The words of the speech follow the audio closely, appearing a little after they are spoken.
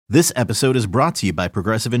This episode is brought to you by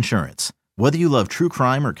Progressive Insurance. Whether you love true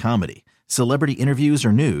crime or comedy, celebrity interviews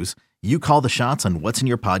or news, you call the shots on what's in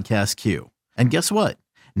your podcast queue. And guess what?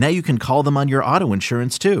 Now you can call them on your auto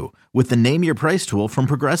insurance too with the Name Your Price tool from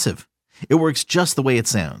Progressive. It works just the way it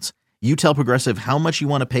sounds. You tell Progressive how much you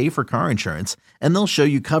want to pay for car insurance, and they'll show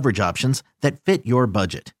you coverage options that fit your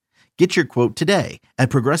budget. Get your quote today at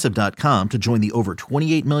Progressive.com to join the over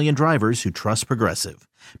 28 million drivers who trust Progressive.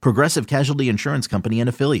 Progressive Casualty Insurance Company and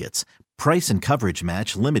Affiliates. Price and coverage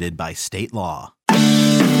match limited by state law.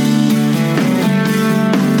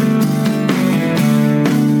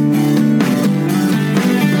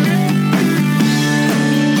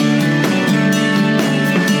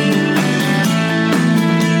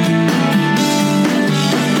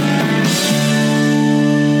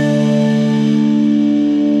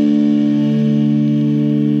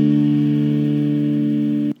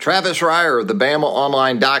 Travis Reier of the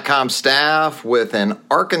BamaOnline.com staff with an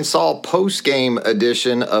Arkansas post-game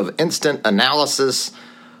edition of Instant Analysis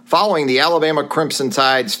following the Alabama Crimson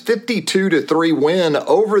Tide's 52-3 win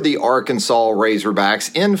over the Arkansas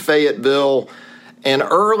Razorbacks in Fayetteville. An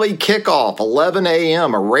early kickoff, 11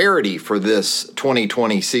 a.m., a rarity for this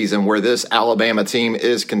 2020 season where this Alabama team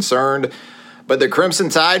is concerned. But the Crimson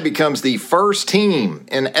Tide becomes the first team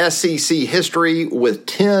in SEC history with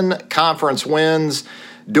 10 conference wins,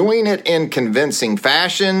 doing it in convincing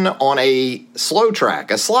fashion on a slow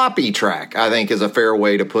track, a sloppy track, I think is a fair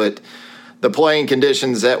way to put the playing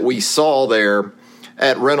conditions that we saw there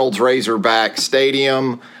at Reynolds Razorback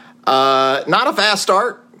Stadium. Not a fast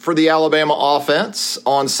start for the Alabama offense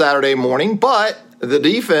on Saturday morning, but the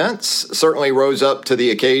defense certainly rose up to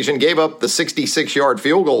the occasion, gave up the 66-yard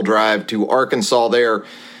field goal drive to Arkansas there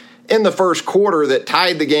in the first quarter that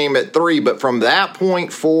tied the game at 3, but from that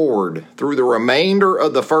point forward, through the remainder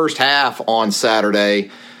of the first half on Saturday,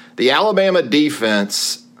 the Alabama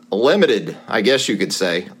defense limited, I guess you could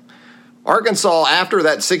say. Arkansas, after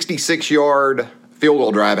that 66-yard field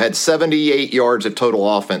goal drive, had 78 yards of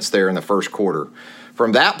total offense there in the first quarter.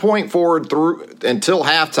 From that point forward through until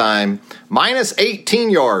halftime, minus 18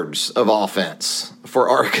 yards of offense for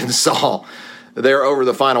Arkansas there over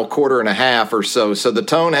the final quarter and a half or so. So the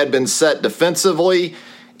tone had been set defensively,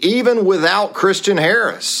 even without Christian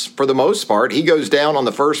Harris. For the most part, he goes down on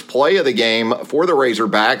the first play of the game for the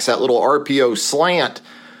Razorbacks, that little RPO slant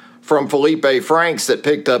from Felipe Franks that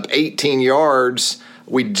picked up 18 yards.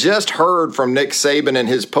 We just heard from Nick Saban in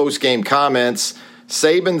his post-game comments.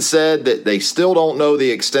 Saban said that they still don't know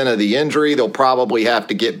the extent of the injury. They'll probably have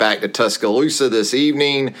to get back to Tuscaloosa this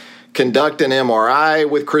evening, conduct an MRI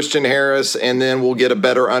with Christian Harris, and then we'll get a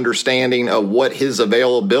better understanding of what his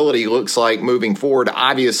availability looks like moving forward.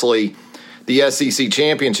 Obviously, the SEC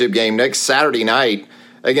championship game next Saturday night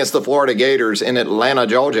against the Florida Gators in Atlanta,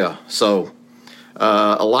 Georgia. So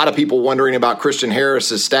a lot of people wondering about Christian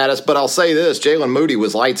Harris's status, but I'll say this, Jalen Moody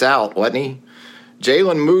was lights out, wasn't he?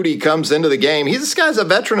 Jalen Moody comes into the game. This guy's a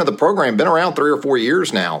veteran of the program, been around 3 or 4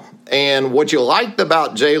 years now. And what you liked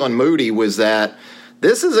about Jalen Moody was that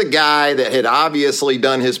this is a guy that had obviously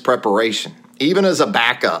done his preparation, even as a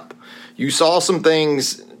backup. You saw some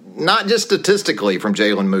things, not just statistically, from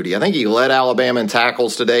Jalen Moody. I think he led Alabama in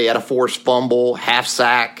tackles today, had a forced fumble, half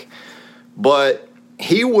sack. But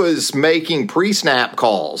he was making pre-snap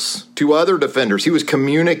calls to other defenders. He was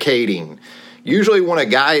communicating. Usually when a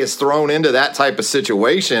guy is thrown into that type of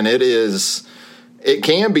situation, it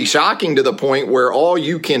can be shocking to the point where all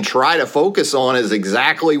you can try to focus on is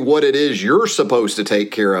exactly what it is you're supposed to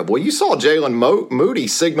take care of. Well, you saw Jalen Moody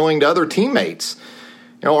signaling to other teammates.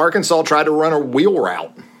 Arkansas tried to run a wheel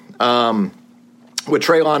route with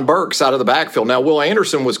Treylon Burks out of the backfield. Now, Will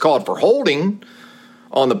Anderson was called for holding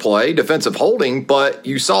on the play, defensive holding, but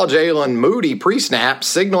you saw Jalen Moody pre-snap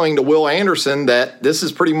signaling to Will Anderson that this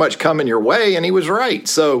is pretty much coming your way, and he was right.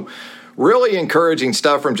 So really encouraging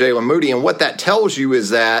stuff from Jalen Moody, and what that tells you is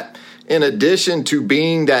that in addition to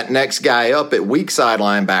being that next guy up at weak side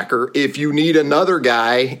linebacker, if you need another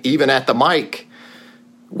guy, even at the mic,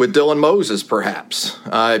 with Dylan Moses perhaps,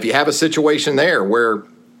 if you have a situation there where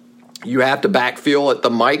you have to backfill at the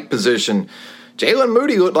mic position, Jalen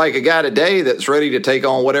Moody looked like a guy today that's ready to take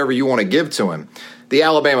on whatever you want to give to him. The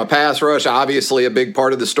Alabama pass rush, obviously a big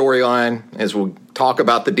part of the storyline, as we'll talk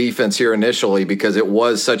about the defense here initially, because it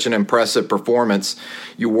was such an impressive performance.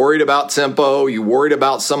 You worried about tempo. You worried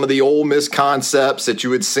about some of the Ole Miss concepts that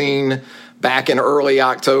you had seen back in early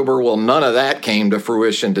October. Well, none of that came to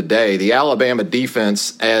fruition today. The Alabama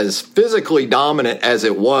defense, as physically dominant as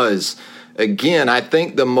it was, again, I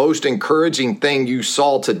think the most encouraging thing you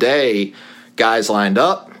saw today, guys lined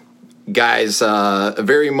up, guys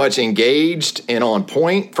very much engaged and on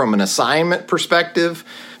point from an assignment perspective,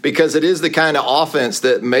 because it is the kind of offense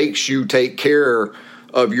that makes you take care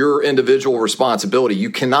of your individual responsibility. You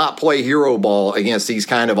cannot play hero ball against these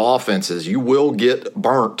kind of offenses. You will get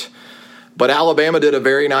burnt. But Alabama did a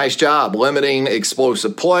very nice job limiting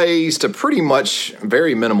explosive plays to pretty much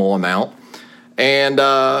very minimal amount. And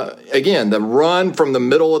again, the run from the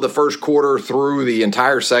middle of the first quarter through the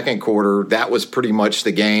entire second quarter, that was pretty much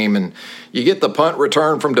the game. And you get the punt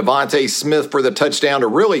return from Devontae Smith for the touchdown to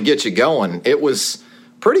really get you going. It was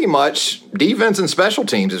pretty much defense and special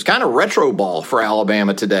teams. It's kind of retro ball for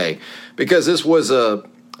Alabama today, because this was an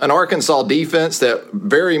Arkansas defense that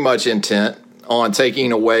very much intent on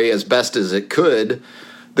taking away as best as it could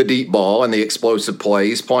the deep ball and the explosive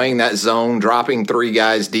plays, playing that zone, dropping 3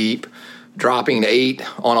 guys deep, dropping 8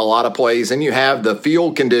 on a lot of plays. And you have the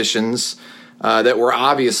field conditions that were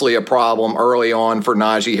obviously a problem early on for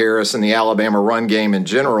Najee Harris and the Alabama run game in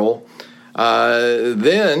general.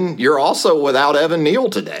 Then you're also without Evan Neal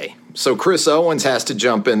today. So Chris Owens has to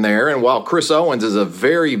jump in there. And while Chris Owens is a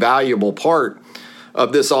very valuable part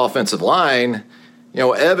of this offensive line,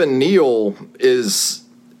 Evan Neal is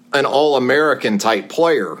an All-American type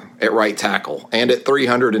player at right tackle and at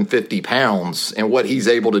 350 pounds, and what he's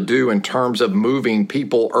able to do in terms of moving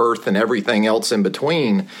people, earth, and everything else in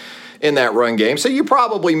between in that run game. So you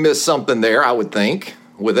probably missed something there, I would think,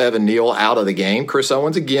 with Evan Neal out of the game. Chris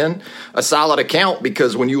Owens, again, a solid account,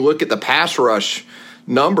 because when you look at the pass rush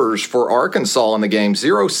numbers for Arkansas in the game,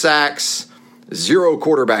 0 sacks, 0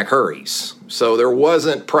 quarterback hurries. So there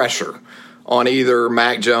wasn't pressure on either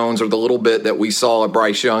Mac Jones or the little bit that we saw of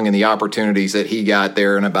Bryce Young and the opportunities that he got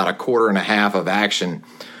there in about a quarter and a half of action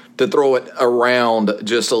to throw it around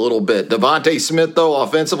just a little bit. Devontae Smith, though,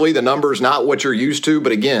 offensively, the number's not what you're used to.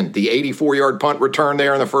 But again, the 84-yard punt return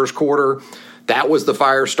there in the first quarter, that was the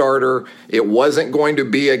fire starter. It wasn't going to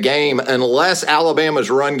be a game unless Alabama's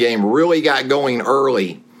run game really got going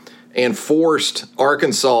early and forced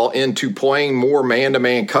Arkansas into playing more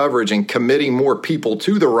man-to-man coverage and committing more people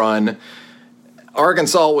to the run.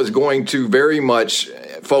 Arkansas was going to very much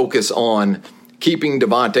focus on keeping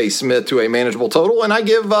Devontae Smith to a manageable total, and I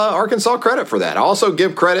give Arkansas credit for that. I also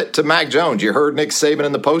give credit to Mac Jones. You heard Nick Saban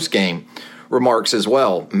in the postgame remarks as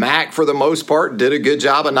well. Mac, for the most part, did a good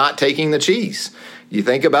job of not taking the cheese. You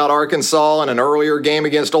think about Arkansas in an earlier game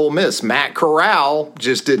against Ole Miss. Matt Corral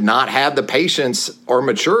just did not have the patience or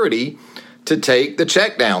maturity to take the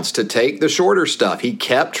checkdowns, to take the shorter stuff. He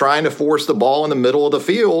kept trying to force the ball in the middle of the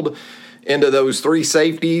field into those 3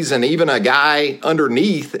 safeties and even a guy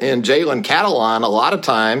underneath in Jalen Catalon a lot of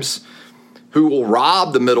times who will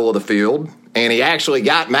rob the middle of the field. And he actually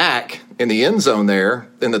got Mac in the end zone there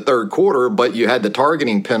in the third quarter, but you had the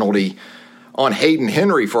targeting penalty on Hayden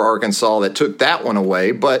Henry for Arkansas that took that one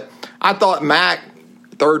away. But I thought Mac,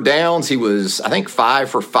 third downs, he was, I think,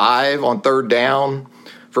 5 for 5 on third down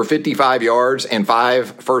for 55 yards and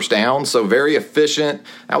 5 first downs. So very efficient.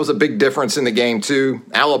 That was a big difference in the game too.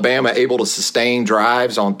 Alabama able to sustain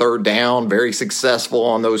drives on third down, very successful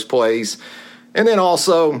on those plays. And then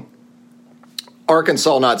also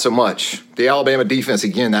Arkansas, not so much. The Alabama defense,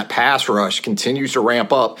 again, that pass rush continues to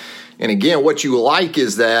ramp up. And again, what you like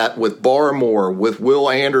is that with Barmore, with Will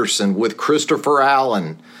Anderson, with Christopher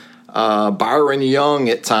Allen, Byron Young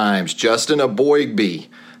at times, Justin Aboigbe,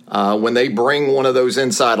 when they bring one of those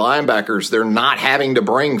inside linebackers, they're not having to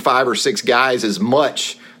bring 5 or 6 guys as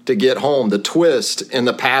much to get home. The twist in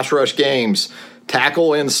the pass rush games,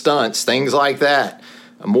 tackle in stunts, things like that.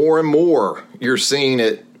 More and more, you're seeing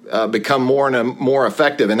it become more and more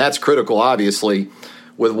effective, and that's critical, obviously,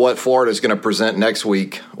 with what Florida is going to present next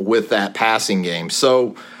week with that passing game.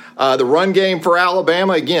 So the run game for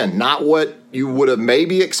Alabama, again, not what you would have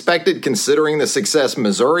maybe expected considering the success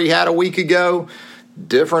Missouri had a week ago.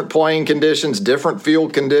 Different playing conditions, different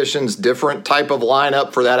field conditions, different type of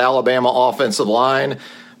lineup for that Alabama offensive line.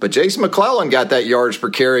 But Jason McClellan got that yards per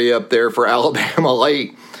carry up there for Alabama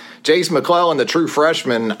late. Jason McClellan, the true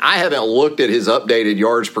freshman, I haven't looked at his updated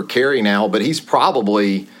yards per carry now, but he's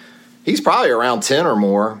probably around 10 or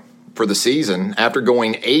more for the season after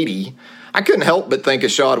going 80. I couldn't help but think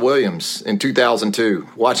of Shad Williams in 2002,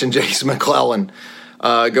 watching Jason McClellan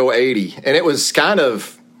go 80. And it was kind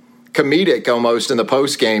of comedic almost in the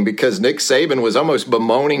postgame because Nick Saban was almost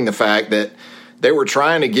bemoaning the fact that they were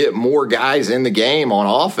trying to get more guys in the game on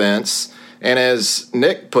offense. And as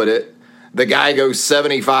Nick put it, the guy goes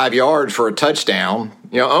 75 yards for a touchdown,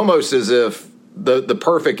 almost as if the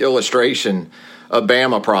perfect illustration of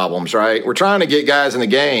Bama problems, right? We're trying to get guys in the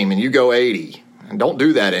game and you go 80. And don't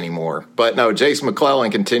do that anymore. But no, Jason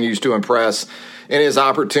McClellan continues to impress in his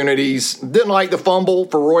opportunities. Didn't like the fumble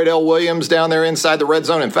for Roydell Williams down there inside the red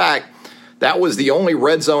zone. In fact, That was the only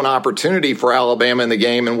red zone opportunity for Alabama in the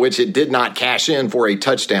game in which it did not cash in for a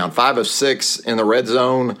touchdown. 5 of 6 in the red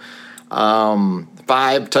zone,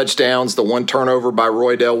 5 touchdowns, the 1 turnover by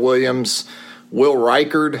Roydell Williams. Will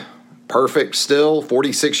Reichard, perfect still,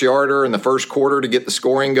 46-yarder in the first quarter to get the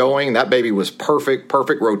scoring going. That baby was perfect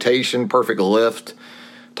rotation, perfect lift.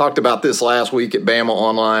 Talked about this last week at Bama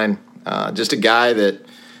Online. Just a guy that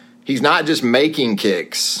he's not just making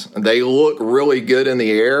kicks. They look really good in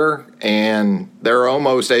the air, and they're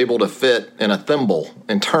almost able to fit in a thimble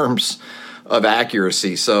in terms of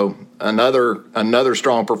accuracy. So another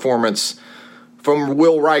strong performance from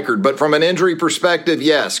Will Reichard. But from an injury perspective,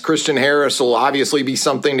 yes, Christian Harris will obviously be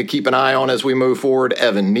something to keep an eye on as we move forward.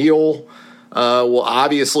 Evan Neal will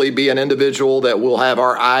obviously be an individual that we'll have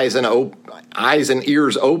our eyes and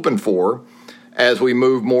ears open for as we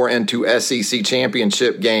move more into SEC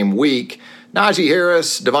championship game week. Najee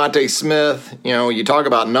Harris, Devontae Smith, you talk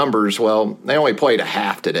about numbers. Well, they only played a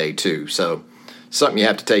half today too, so something you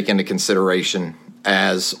have to take into consideration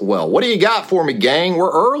as well. What do you got for me, gang?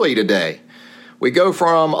 We're early today. We go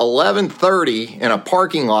from 11:30 in a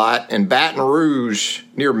parking lot in Baton Rouge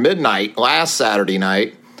near midnight last Saturday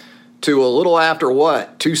night to a little after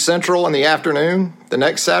 2 Central in the afternoon the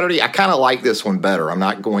next Saturday. I kind of like this one better. I'm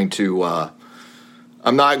not going to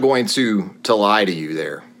lie to you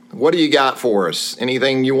there. What do you got for us?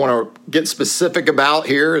 Anything you want to get specific about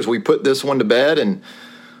here as we put this one to bed and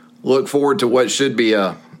look forward to what should be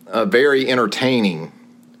a very entertaining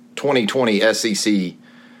 2020 SEC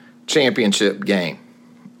championship game?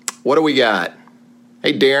 What do we got?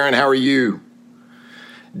 Hey, Darren, how are you?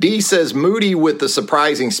 D says Moody with the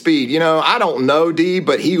surprising speed. I don't know, D,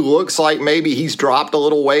 but he looks like maybe he's dropped a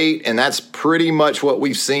little weight, and that's pretty much what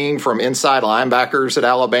we've seen from inside linebackers at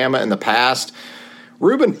Alabama in the past.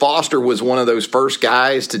 Reuben Foster was one of those first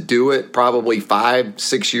guys to do it probably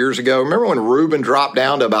 5-6 years ago. Remember when Reuben dropped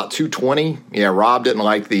down to about 220? Yeah, Rob didn't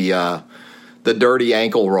like the dirty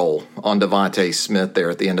ankle roll on Devontae Smith there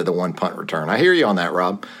at the end of the 1 punt return. I hear you on that,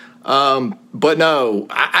 Rob. But no,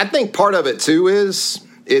 I think part of it too is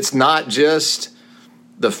it's not just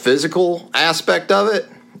the physical aspect of it.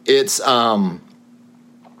 It's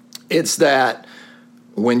that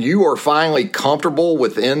when you are finally comfortable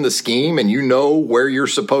within the scheme and you know where you're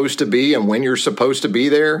supposed to be and when you're supposed to be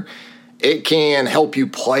there, it can help you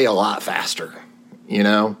play a lot faster,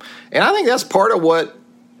 And I think that's part of what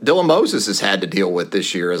Dylan Moses has had to deal with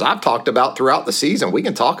this year. As I've talked about throughout the season, we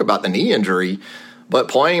can talk about the knee injury, but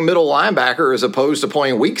playing middle linebacker as opposed to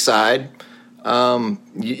playing weak side,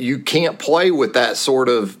 you can't play with that sort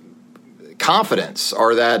of confidence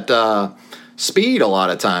or that speed a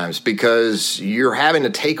lot of times because you're having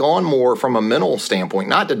to take on more from a mental standpoint,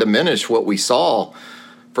 not to diminish what we saw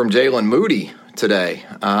from Jalen Moody today.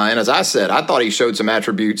 And as I said, I thought he showed some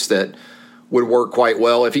attributes that would work quite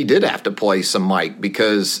well if he did have to play some Mike,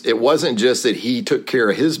 because it wasn't just that he took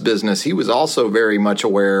care of his business. He was also very much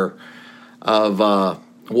aware of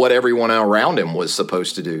what everyone around him was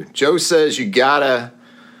supposed to do. Joe says you got to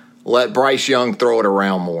let Bryce Young throw it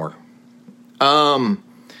around more.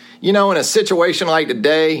 In a situation like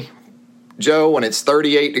today, Joe, when it's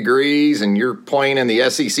 38 degrees and you're playing in the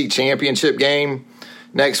SEC championship game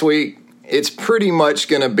next week, it's pretty much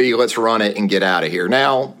going to be let's run it and get out of here.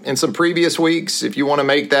 Now, in some previous weeks, if you want to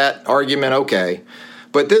make that argument, okay.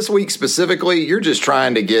 But this week specifically, you're just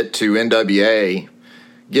trying to get to NWA,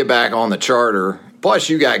 get back on the charter. Plus,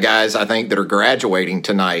 you got guys, I think, that are graduating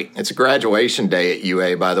tonight. It's a graduation day at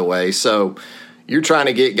UA, by the way. So you're trying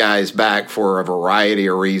to get guys back for a variety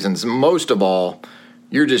of reasons. Most of all,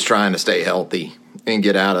 you're just trying to stay healthy and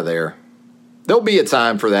get out of there. There'll be a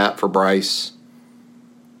time for that for Bryce.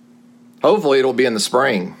 Hopefully it'll be in the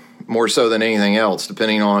spring, more so than anything else,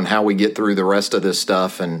 depending on how we get through the rest of this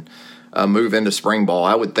stuff and move into spring ball.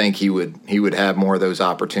 I would think he would have more of those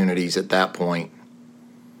opportunities at that point.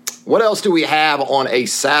 What else do we have on a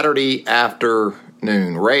Saturday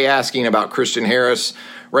afternoon? Ray asking about Christian Harris.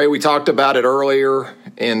 Ray, we talked about it earlier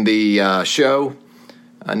in the show.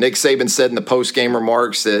 Nick Saban said in the post-game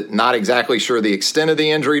remarks that not exactly sure the extent of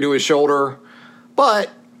the injury to his shoulder,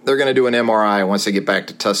 but they're going to do an MRI once they get back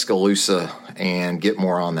to Tuscaloosa and get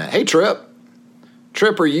more on that. Hey, Trip,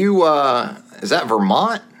 are you, is that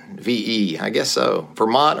Vermont? VE, I guess so.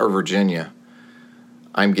 Vermont or Virginia,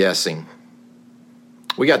 I'm guessing.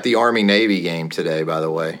 We got the Army-Navy game today, by the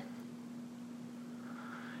way.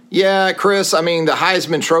 Yeah, Chris, the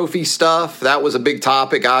Heisman Trophy stuff, that was a big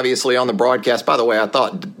topic, obviously, on the broadcast. By the way, I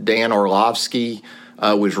thought Dan Orlovsky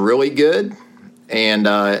was really good.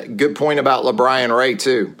 And good point about LeBron Ray,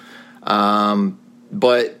 too.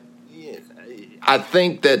 But I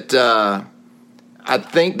think that I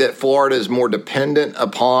think that Florida is more dependent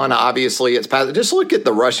upon, obviously, its pass. Just look at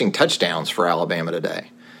the rushing touchdowns for Alabama today.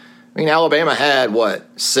 I mean, Alabama had,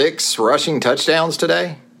 6 rushing touchdowns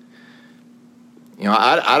today?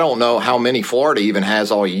 I don't know how many Florida even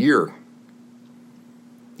has all year.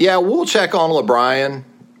 Yeah, we'll check on LeBron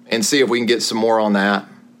and see if we can get some more on that.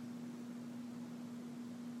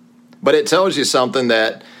 But it tells you something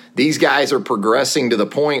that these guys are progressing to the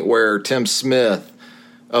point where Tim Smith,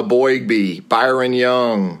 Aboigbe, Byron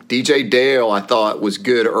Young, DJ Dale, I thought was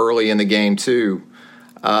good early in the game too.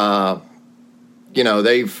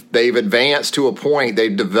 They've advanced to a point,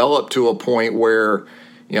 they've developed to a point where,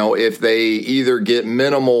 if they either get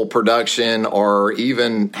minimal production or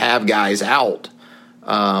even have guys out,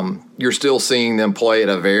 you're still seeing them play at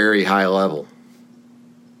a very high level.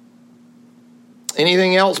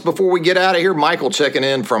 Anything else before we get out of here? Michael checking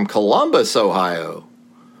in from Columbus, Ohio.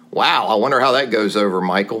 Wow, I wonder how that goes over,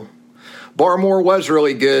 Michael. Barmore was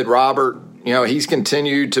really good, Robert. He's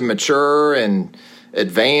continued to mature and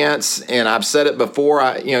advance, and I've said it before.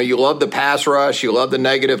 You love the pass rush, you love the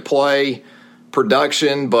negative play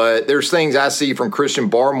production, but there's things I see from Christian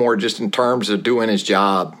Barmore just in terms of doing his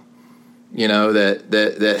job,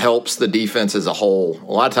 that helps the defense as a whole.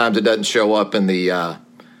 A lot of times it doesn't show up in the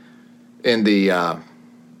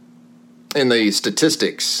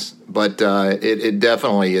statistics, but it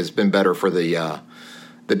definitely has been better for the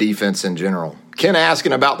defense in general. Ken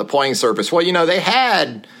asking about the playing surface. Well, they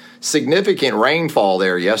had significant rainfall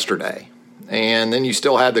there yesterday, and then you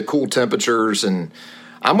still had the cool temperatures, and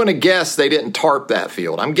I'm going to guess they didn't tarp that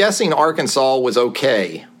field. I'm guessing Arkansas was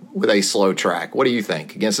okay with a slow track. What do you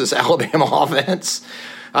think against this Alabama offense?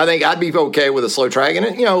 I think I'd be okay with a slow track.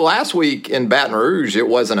 And, last week in Baton Rouge, it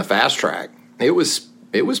wasn't a fast track. It was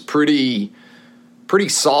pretty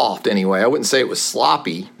soft anyway. I wouldn't say it was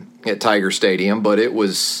sloppy at Tiger Stadium, but it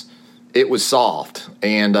was soft.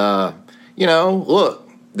 And, look,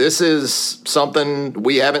 this is something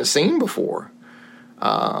we haven't seen before.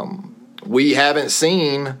 We haven't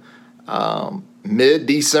seen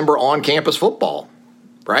mid-December on-campus football,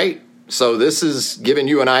 right? So this is giving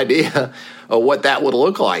you an idea of what that would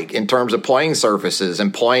look like in terms of playing surfaces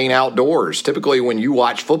and playing outdoors. Typically, when you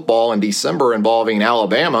watch football in December involving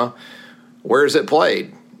Alabama, where is it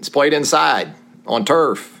played? It's played inside on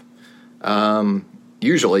turf.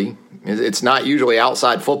 Usually, it's not usually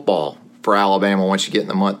outside football for Alabama once you get in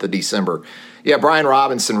the month of December. Yeah, Brian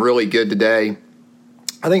Robinson really good today.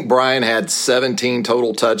 I think Brian had 17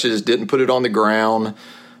 total touches, didn't put it on the ground.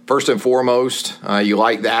 First and foremost, you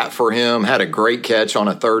like that for him. Had a great catch on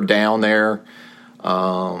a third down there,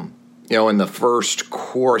 in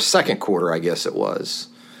the second quarter, I guess it was.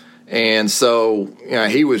 And so,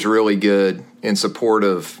 he was really good in support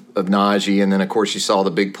of Najee. And then, of course, you saw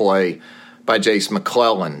the big play by Jace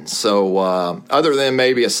McClellan. So other than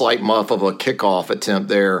maybe a slight muff of a kickoff attempt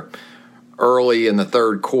there early in the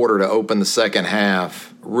third quarter to open the second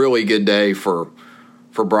half, really good day for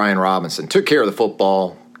Brian Robinson. Took care of the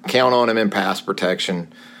football. Count on him in pass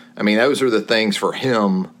protection. I mean, those are the things for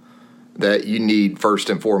him that you need first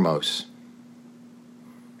and foremost.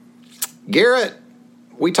 Garrett,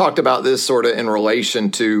 we talked about this sort of in relation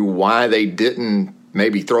to why they didn't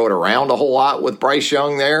maybe throw it around a whole lot with Bryce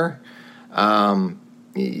Young there.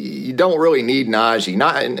 You don't really need Najee.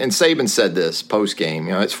 And Saban said this post-game.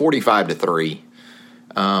 It's 45-3.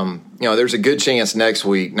 There's a good chance next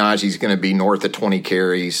week Najee's going to be north of 20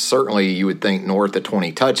 carries. Certainly, you would think north of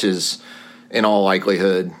 20 touches in all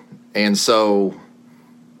likelihood. And so,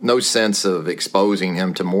 no sense of exposing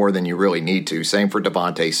him to more than you really need to. Same for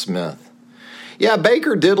Devontae Smith. Yeah,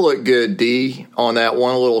 Baker did look good, D, on that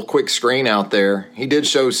one little quick screen out there. He did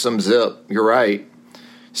show some zip. You're right.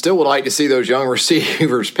 Still would like to see those young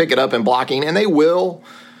receivers pick it up in blocking, and they will.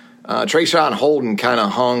 Trayshawn Holden kind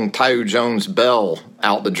of hung Tyu Jones-Bell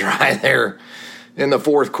out to dry there in the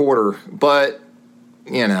fourth quarter. But,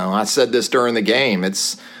 I said this during the game.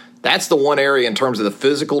 That's the one area in terms of the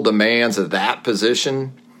physical demands of that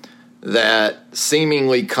position that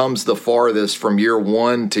seemingly comes the farthest from year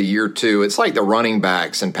one to year two. It's like the running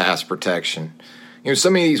backs in pass protection.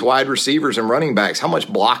 Some of these wide receivers and running backs, how much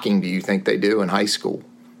blocking do you think they do in high school?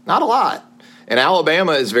 Not a lot. And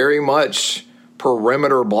Alabama is very much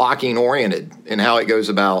perimeter blocking oriented in how it goes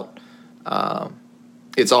about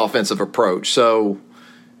its offensive approach. So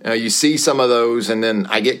you see some of those, and then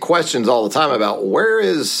I get questions all the time about where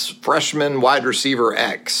is freshman wide receiver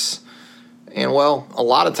X? And, well, a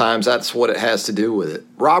lot of times that's what it has to do with it.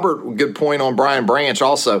 Robert, good point on Brian Branch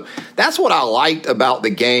also. That's what I liked about the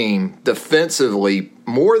game defensively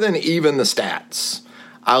more than even the stats.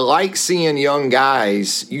 I like seeing young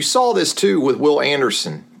guys. You saw this, too, with Will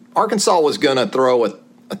Anderson Arkansas was going to throw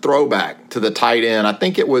a throwback to the tight end. I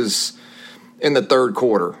think it was in the third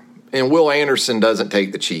quarter. And Will Anderson doesn't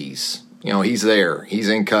take the cheese. He's there. He's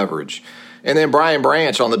in coverage. And then Brian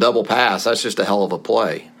Branch on the double pass, that's just a hell of a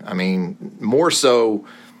play. I mean, more so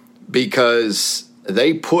because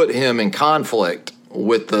they put him in conflict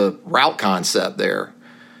with the route concept there.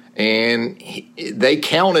 And they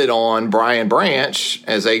counted on Brian Branch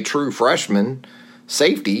as a true freshman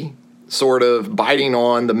safety, sort of biting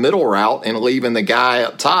on the middle route and leaving the guy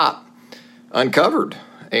up top uncovered.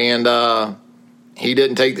 And he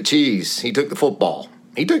didn't take the cheese. He took the football.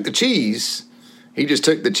 He took the cheese. He just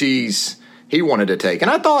took the cheese he wanted to take.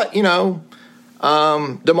 And I thought,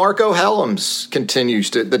 DeMarco Helms continues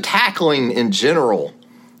to – the tackling in general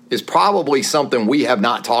is probably something we have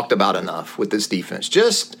not talked about enough with this defense.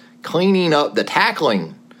 Just cleaning up the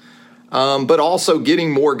tackling, but also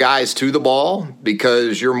getting more guys to the ball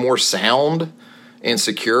because you're more sound and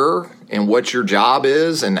secure in what your job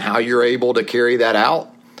is and how you're able to carry that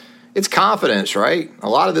out. It's confidence, right? A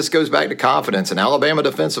lot of this goes back to confidence. And Alabama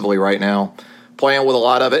defensively right now playing with a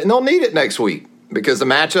lot of it. And they'll need it next week because the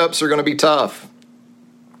matchups are going to be tough.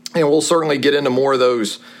 And we'll certainly get into more of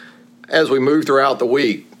those as we move throughout the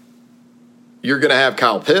week. You're going to have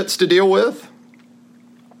Kyle Pitts to deal with,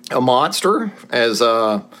 a monster, as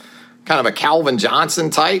a kind of a Calvin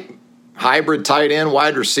Johnson type, hybrid tight end,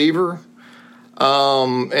 wide receiver.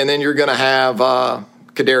 And then you're going to have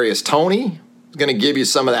Kadarius Toney, who's going to give you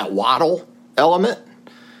some of that Waddle element.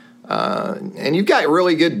 And you've got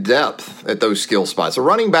really good depth at those skill spots. The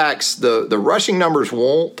running backs, the rushing numbers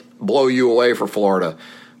won't blow you away for Florida,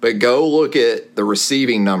 but go look at the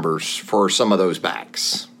receiving numbers for some of those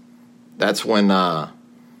backs. That's when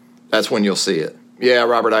you'll see it. Yeah,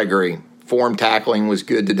 Robert, I agree. Form tackling was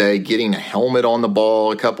good today, getting a helmet on the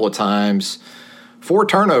ball a couple of times. 4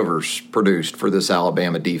 turnovers produced for this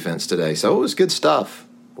Alabama defense today. So it was good stuff.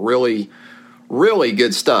 Really, really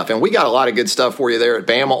good stuff. And we got a lot of good stuff for you there at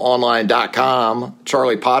BamaOnline.com.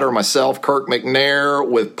 Charlie Potter, myself, Kirk McNair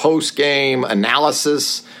with post-game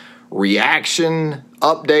analysis, reaction,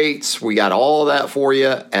 updates. We got all of that for you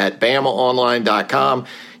at BamaOnline.com.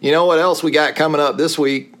 You know what else we got coming up this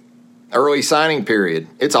week? Early signing period.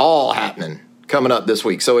 It's all happening coming up this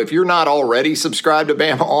week. So if you're not already subscribed to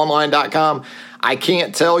BamaOnline.com, I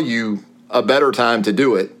can't tell you a better time to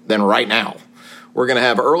do it than right now. We're going to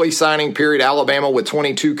have early signing period. Alabama with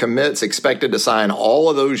 22 commits, expected to sign all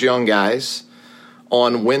of those young guys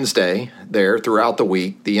on Wednesday there throughout the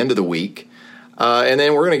week, the end of the week. And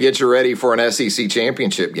then we're going to get you ready for an SEC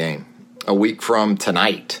championship game a week from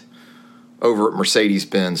tonight over at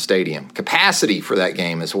Mercedes-Benz Stadium. Capacity for that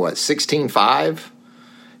game is what, 16,500?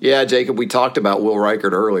 Yeah, Jacob, we talked about Will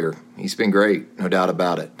Reichert earlier. He's been great, no doubt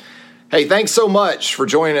about it. Hey, thanks so much for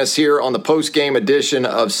joining us here on the post-game edition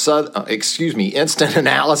of Instant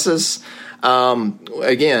Analysis.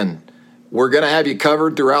 Again, we're going to have you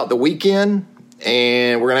covered throughout the weekend,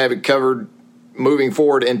 and we're going to have it covered moving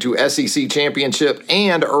forward into SEC Championship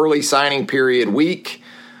and early signing period week.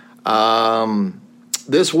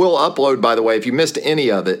 This will upload, by the way. If you missed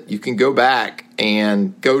any of it, you can go back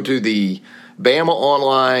and go to the Bama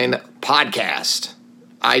Online podcast,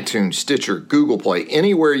 iTunes, Stitcher, Google Play,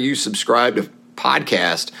 anywhere you subscribe to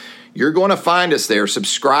podcast, you're going to find us there.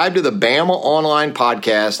 Subscribe to the Bama Online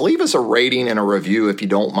podcast. Leave us a rating and a review if you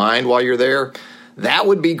don't mind while you're there. That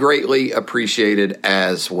would be greatly appreciated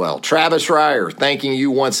as well. Travis Reier, thanking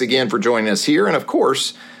you once again for joining us here. And, of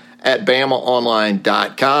course, at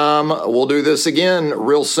BamaOnline.com. We'll do this again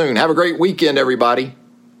real soon. Have a great weekend, everybody.